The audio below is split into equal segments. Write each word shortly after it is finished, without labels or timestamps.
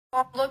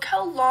Look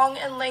how long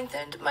and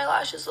lengthened my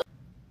lashes look.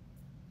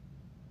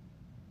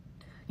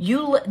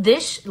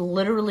 This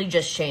literally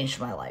just changed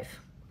my life.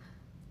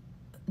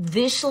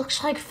 This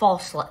looks like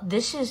false.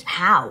 This is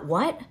how?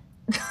 What?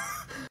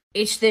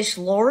 It's this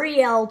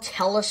L'Oreal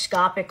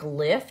telescopic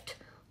lift.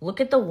 Look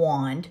at the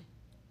wand.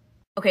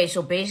 Okay,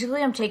 so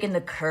basically I'm taking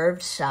the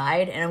curved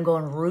side and I'm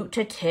going root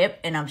to tip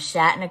and I'm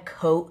satin to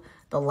coat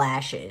the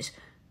lashes.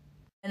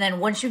 And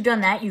then once you've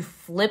done that, you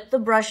flip the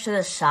brush to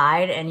the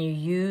side and you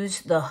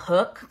use the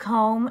hook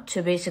comb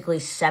to basically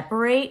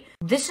separate.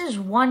 This is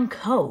one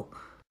coat.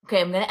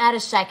 Okay, I'm gonna add a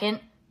second.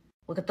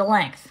 Look at the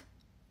length.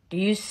 Do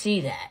you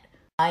see that?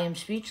 I am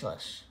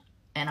speechless.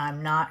 And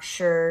I'm not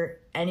sure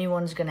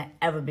anyone's gonna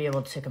ever be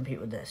able to compete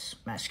with this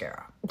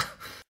mascara.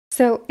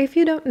 So, if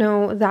you don't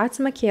know, that's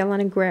Michaela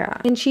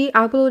Negrera, and she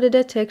uploaded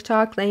a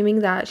TikTok claiming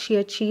that she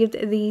achieved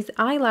these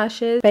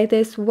eyelashes by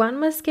this one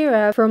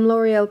mascara from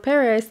L'Oreal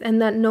Paris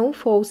and that no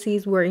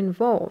falsies were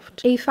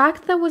involved. A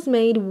fact that was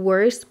made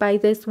worse by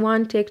this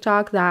one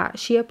TikTok that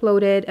she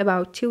uploaded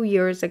about 2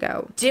 years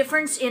ago.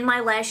 Difference in my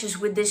lashes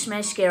with this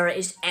mascara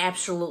is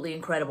absolutely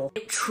incredible.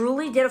 It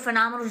truly did a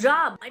phenomenal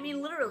job. I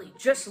mean, literally,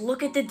 just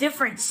look at the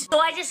difference. So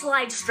I just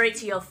lied straight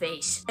to your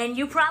face, and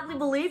you probably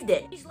believed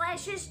it. These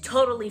lashes,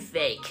 totally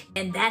fake.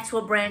 And that's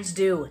what brands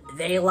do.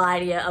 They lie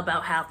to you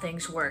about how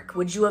things work.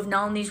 Would you have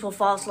known these were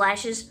false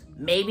lashes?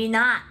 Maybe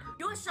not.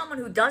 You're someone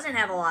who doesn't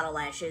have a lot of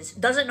lashes,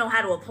 doesn't know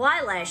how to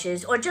apply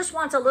lashes, or just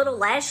wants a little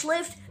lash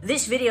lift,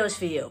 this video is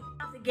for you.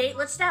 Out the gate,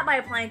 let's start by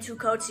applying 2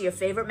 coats of your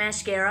favorite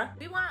mascara.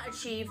 We want to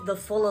achieve the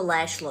fuller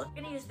lash look.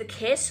 We're going to use the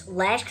Kiss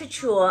Lash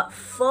Couture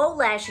Faux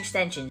Lash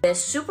Extensions. They're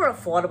super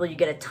affordable, you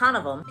get a ton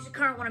of them. This is the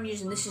current one I'm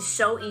using. This is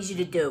so easy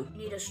to do.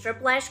 You need a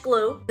strip lash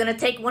glue. I'm going to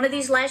take one of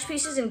these lash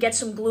pieces and get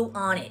some glue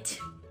on it.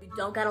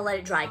 Don't gotta let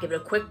it dry. Give it a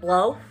quick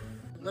blow.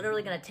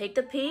 Literally gonna take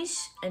the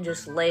piece and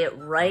just lay it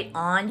right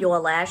on your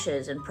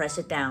lashes and press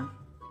it down.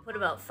 Put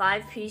about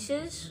 5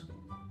 pieces.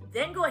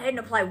 Then go ahead and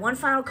apply one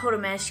final coat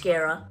of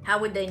mascara. How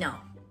would they know?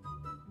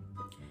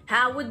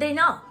 How would they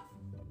know?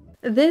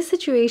 This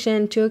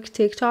situation took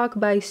TikTok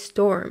by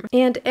storm,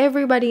 and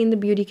everybody in the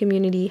beauty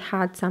community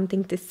had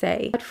something to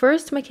say. At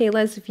first,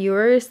 Michaela's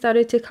viewers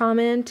started to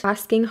comment,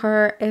 asking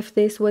her if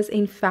this was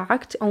in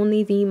fact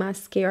only the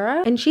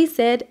mascara, and she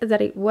said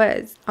that it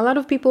was. A lot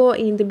of people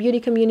in the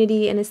beauty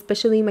community, and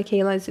especially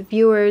Michaela's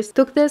viewers,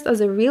 took this as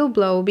a real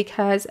blow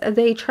because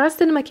they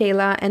trusted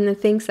Michaela and the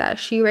things that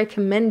she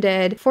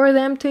recommended for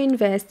them to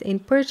invest in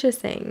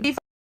purchasing. Be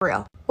for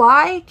real.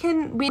 Why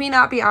can we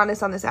not be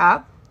honest on this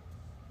app?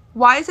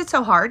 Why is it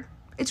so hard?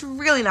 It's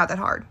really not that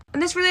hard.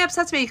 And this really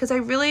upsets me because I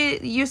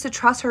really used to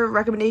trust her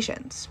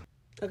recommendations.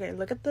 Okay,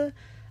 look at the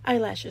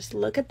eyelashes.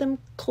 Look at them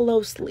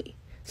closely.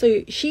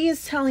 So she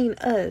is telling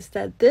us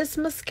that this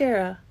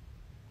mascara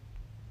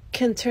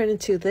can turn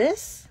into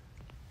this?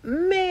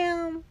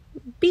 Ma'am,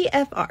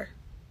 BFR.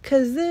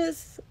 Because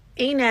this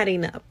ain't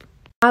adding up.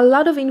 A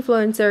lot of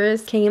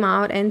influencers came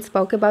out and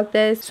spoke about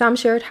this. Some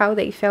shared how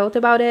they felt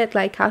about it,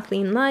 like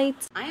Kathleen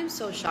Lights. I am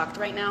so shocked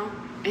right now.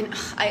 And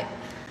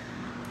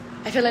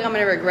I feel like I'm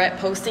gonna regret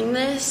posting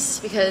this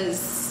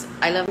because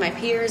I love my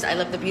peers, I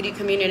love the beauty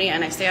community,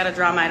 and I stay out of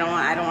drama. I don't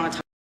want to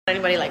talk to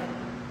anybody like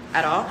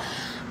at all.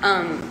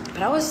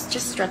 But I was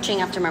just stretching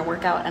after my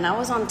workout, and I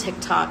was on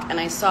TikTok, and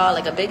I saw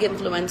like a big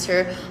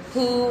influencer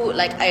who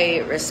like I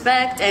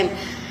respect, and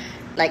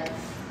like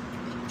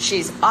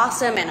she's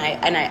awesome, and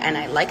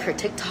I like her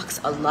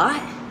TikToks a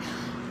lot.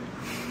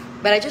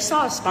 But I just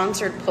saw a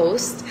sponsored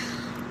post.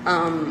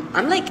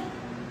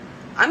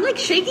 I'm like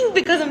shaking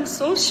because I'm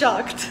so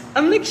shocked.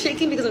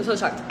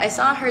 I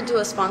saw her do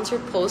a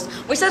sponsored post,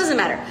 which that doesn't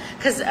matter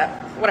because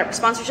whatever,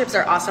 sponsorships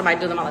are awesome. I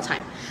do them all the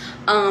time.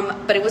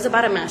 But it was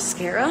about a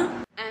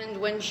mascara.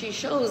 And when she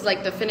shows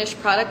like the finished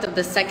product of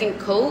the second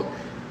coat,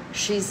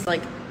 she's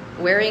like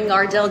wearing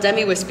Ardell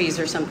Demi Wispies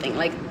or something.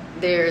 Like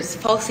there's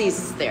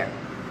falsies there.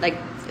 Like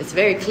it's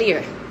very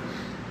clear.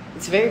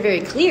 It's very,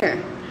 very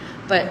clear.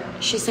 But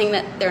she's saying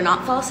that they're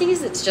not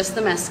falsies. It's just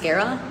the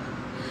mascara.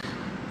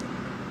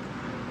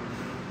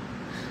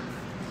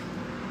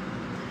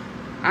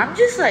 I'm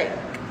just like,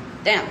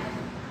 damn,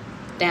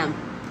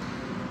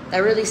 that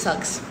really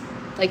sucks.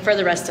 Like for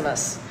the rest of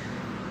us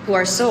who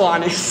are so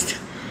honest,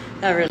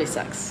 that really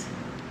sucks.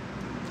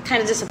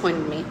 Kind of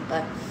disappointed me,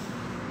 but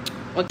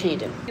what can you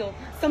do?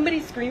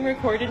 Somebody screen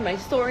recorded my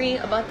story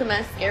about the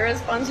mascara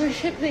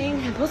sponsorship thing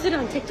and posted it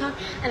on TikTok,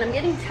 and I'm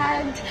getting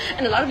tagged,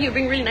 and a lot of you are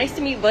being really nice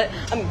to me, but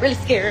I'm really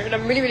scared.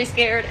 I'm really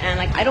scared, and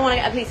like I don't want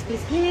to.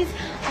 Please.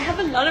 I have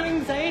a lot of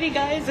anxiety,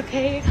 guys.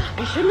 Okay,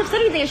 I shouldn't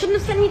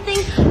have said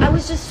anything. I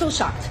was just so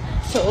shocked.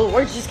 So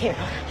words just came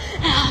out.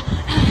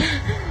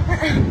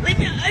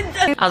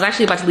 I was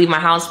actually about to leave my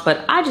house,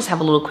 but I just have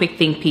a little quick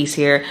think piece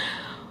here.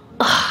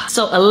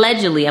 So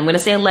allegedly, I'm gonna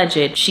say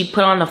alleged, she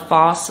put on a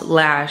false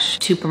lash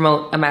to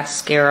promote a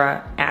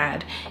mascara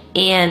ad.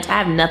 And I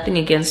have nothing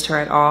against her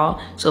at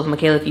all. So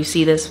Michaela, if you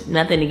see this,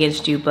 nothing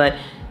against you, but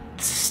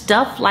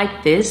stuff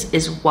like this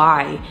is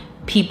why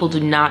people do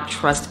not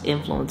trust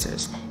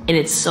influencers. and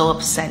it's so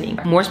upsetting.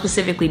 More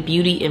specifically,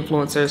 beauty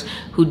influencers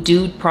who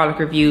do product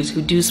reviews, who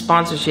do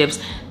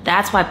sponsorships,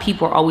 that's why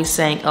people are always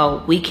saying,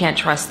 oh, we can't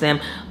trust them.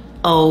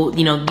 Oh,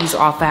 you know, these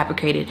are all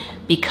fabricated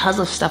because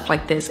of stuff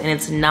like this, and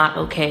it's not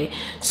okay.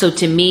 So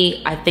to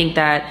me, I think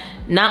that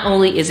not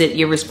only is it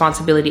your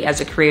responsibility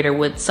as a creator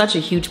with such a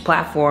huge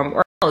platform,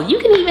 or oh, you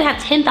can even have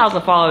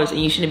 10,000 followers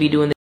and you shouldn't be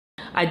doing this.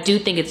 I do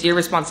think it's your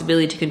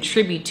responsibility to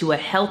contribute to a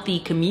healthy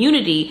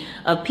community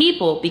of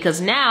people,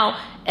 because now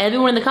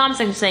everyone in the comment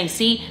section is saying,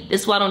 see,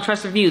 this is why I don't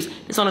trust reviews. This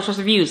is why I don't trust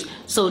reviews.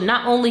 So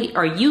not only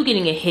are you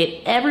getting a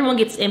hit, everyone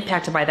gets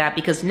impacted by that,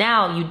 because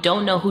now you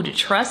don't know who to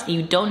trust and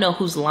you don't know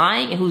who's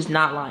lying and who's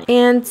not lying.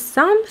 And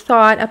some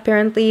thought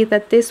apparently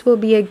that this will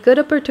be a good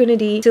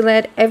opportunity to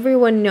let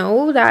everyone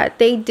know that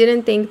they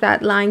didn't think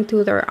that lying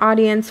to their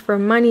audience for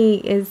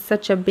money is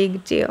such a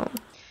big deal.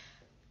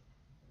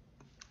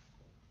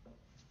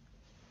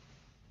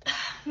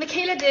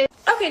 Michaela did.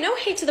 Okay, no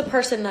hate to the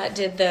person that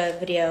did the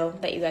video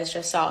that you guys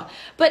just saw,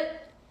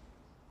 but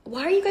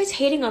why are you guys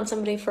hating on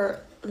somebody for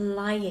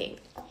lying?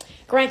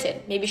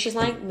 Granted, maybe she's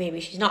lying,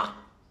 maybe she's not.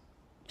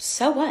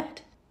 So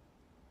what?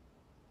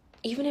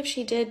 Even if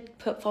she did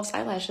put false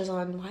eyelashes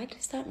on, why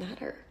does that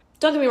matter?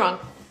 Don't get me wrong,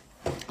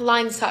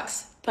 lying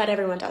sucks, but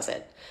everyone does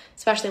it,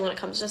 especially when it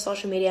comes to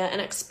social media,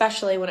 and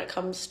especially when it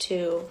comes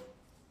to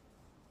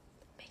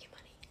making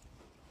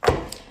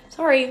money.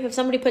 Sorry, if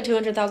somebody put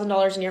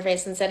 $200,000 in your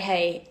face and said,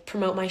 hey,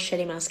 promote my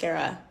shitty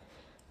mascara,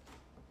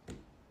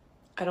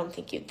 I don't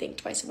think you'd think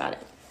twice about it.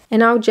 And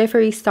now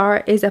Jeffree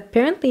Star is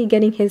apparently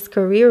getting his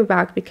career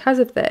back because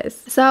of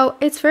this. So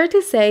it's fair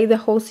to say the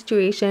whole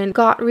situation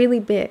got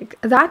really big.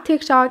 That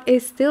TikTok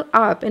is still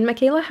up and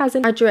Michaela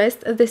hasn't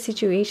addressed the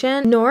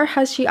situation, nor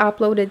has she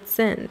uploaded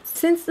since.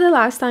 Since the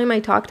last time I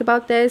talked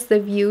about this, the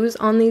views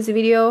on this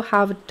video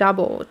have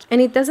doubled. And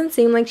it doesn't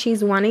seem like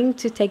she's wanting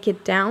to take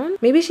it down.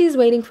 Maybe she's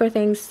waiting for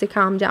things to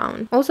calm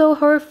down. Also,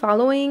 her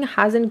following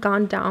hasn't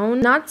gone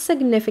down, not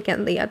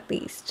significantly at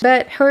least.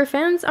 But her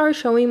fans are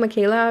showing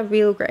Michaela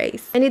real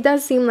grace. And it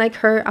does seem like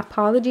her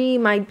apology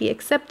might be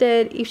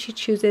accepted if she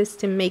chooses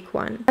to make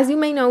one. As you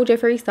may know,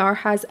 Jeffree Star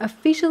has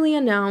officially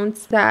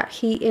announced that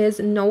he is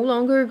no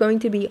longer going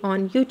to be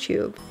on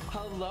YouTube.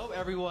 Hello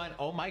everyone.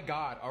 Oh my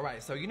god.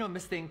 Alright, so you know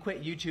Miss Thing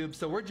quit YouTube,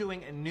 so we're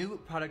doing a new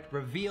product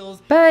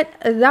reveals. But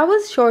that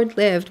was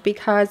short-lived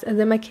because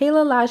the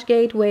Michaela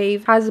Lashgate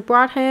wave has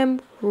brought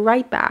him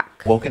right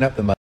back. Woken up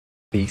the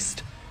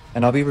beast,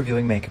 and I'll be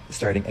reviewing makeup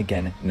starting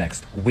again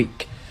next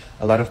week.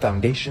 A lot of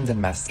foundations and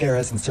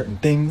mascaras and certain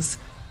things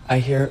I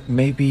hear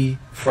may be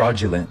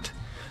fraudulent.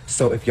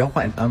 So if y'all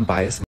want an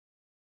unbiased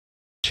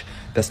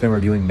that's been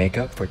reviewing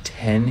makeup for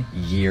 10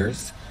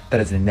 years, that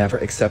has never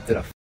accepted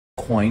a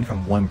coin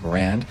from one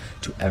brand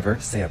to ever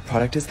say a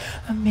product is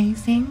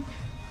amazing,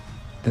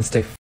 then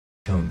stay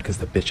tuned because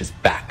the bitch is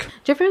back.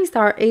 Jeffree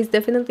Star is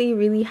definitely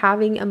really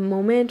having a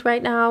moment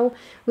right now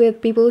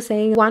with people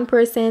saying one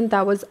person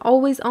that was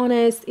always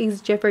honest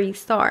is Jeffree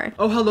Star.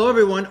 Oh, hello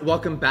everyone.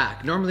 Welcome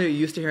back. Normally you're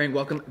used to hearing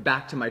welcome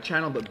back to my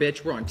channel, but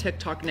bitch, we're on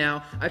TikTok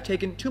now. I've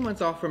taken 2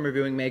 months off from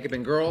reviewing makeup,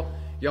 and girl,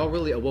 y'all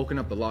really awoken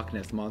up the Loch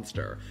Ness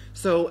Monster.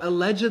 So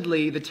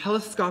allegedly, the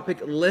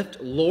telescopic lift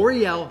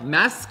L'Oreal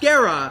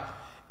mascara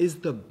is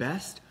the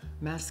best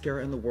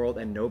mascara in the world,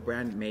 and no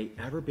brand may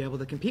ever be able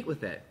to compete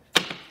with it.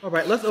 All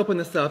right, let's open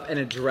this up and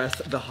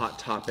address the hot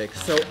topic.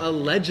 So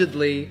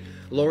allegedly,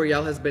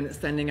 L'Oreal has been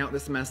sending out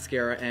this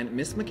mascara and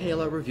Miss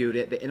Michaela reviewed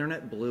it. The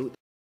internet blew,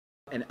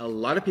 and a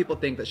lot of people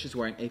think that she's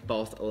wearing a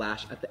false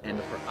lash at the end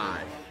of her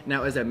eye.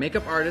 Now, as a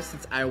makeup artist,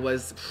 since I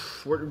was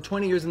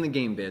 20 years in the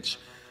game, bitch,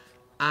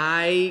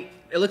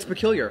 it looks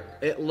peculiar.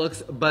 It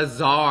looks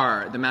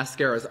bizarre. The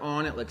mascara is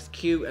on, it looks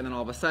cute, and then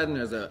all of a sudden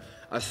there's a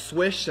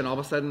swish, and all of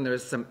a sudden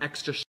there's some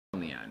extra shit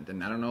on the end,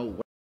 and I don't know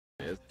what.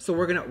 So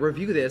we're gonna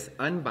review this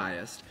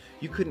unbiased.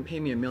 You couldn't pay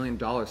me $1 million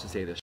to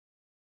say this.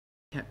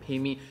 You can't pay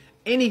me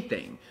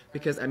anything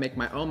because I make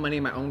my own money,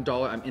 my own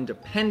dollar. I'm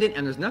independent,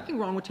 and there's nothing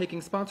wrong with taking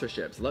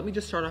sponsorships. Let me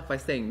just start off by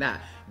saying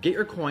that. Get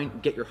your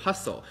coin, get your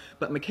hustle.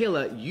 But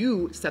Michaela,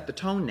 you set the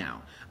tone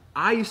now.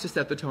 I used to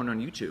set the tone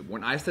on YouTube.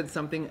 When I said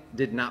something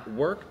did not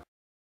work,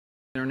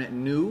 the internet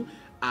knew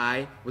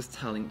I was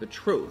telling the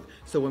truth.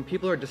 So when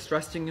people are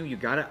distrusting you, you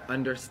gotta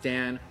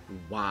understand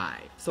why.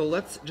 So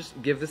let's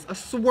just give this a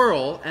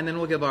swirl and then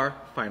we'll give our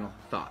final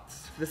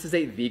thoughts. This is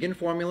a vegan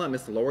formula.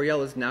 Miss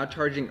L'Oreal is now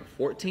charging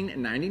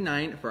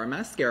 $14.99 for our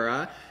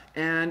mascara,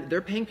 and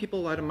they're paying people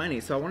a lot of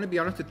money. So I wanna be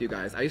honest with you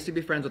guys. I used to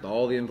be friends with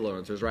all the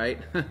influencers, right?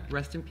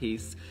 Rest in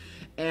peace.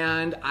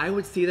 And I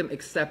would see them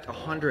accept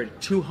 $100,000,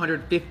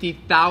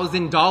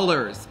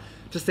 $250,000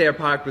 to say a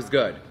product was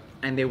good.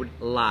 and they would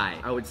lie.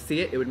 I would see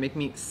it, it would make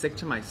me sick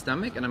to my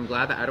stomach, and I'm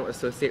glad that I don't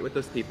associate with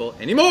those people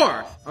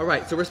anymore. All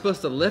right, so we're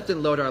supposed to lift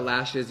and load our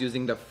lashes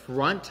using the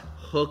front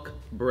hook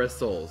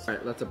bristles. All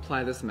right, let's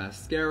apply this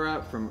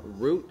mascara from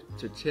root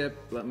to tip.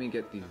 Let me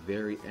get the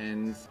very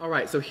ends. All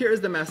right, so here's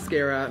the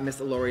mascara,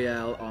 Miss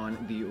L'Oreal on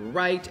the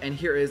right, and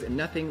here is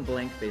Nothing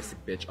Blank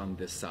Basic Bitch on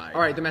this side.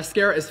 All right, the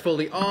mascara is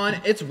fully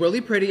on. It's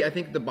really pretty. I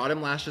think the bottom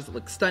lashes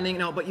look stunning.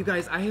 Now, but you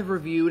guys, I have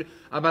reviewed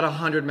about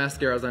 100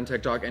 mascaras on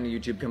TikTok and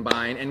YouTube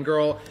combined, and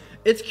girl,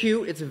 it's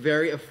cute, it's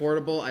very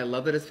affordable. I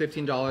love that it's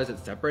 $15. It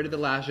separated the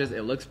lashes,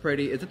 it looks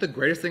pretty. Is it the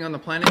greatest thing on the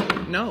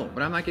planet? No,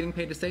 but I'm not getting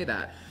paid to say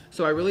that.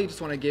 So I really just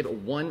want to give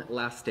one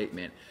last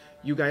statement.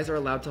 You guys are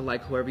allowed to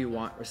like whoever you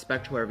want,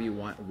 respect whoever you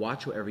want,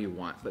 watch whoever you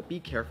want, but be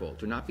careful.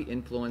 Do not be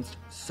influenced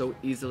so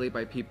easily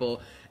by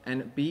people,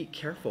 and be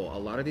careful. A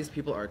lot of these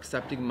people are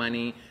accepting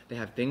money, they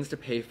have things to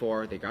pay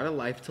for, they got a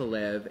life to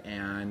live,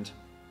 and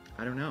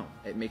I don't know.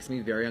 It makes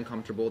me very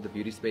uncomfortable. The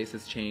beauty space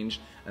has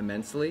changed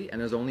immensely,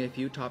 and there's only a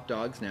few top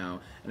dogs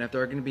now, and if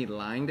they're gonna be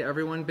lying to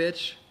everyone,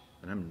 bitch,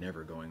 then I'm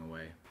never going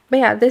away. But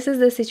yeah, this is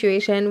the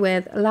situation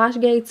with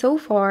Lashgate so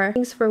far.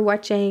 Thanks for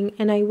watching,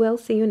 and I will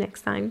see you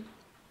next time.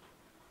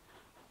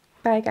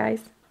 Bye,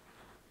 guys.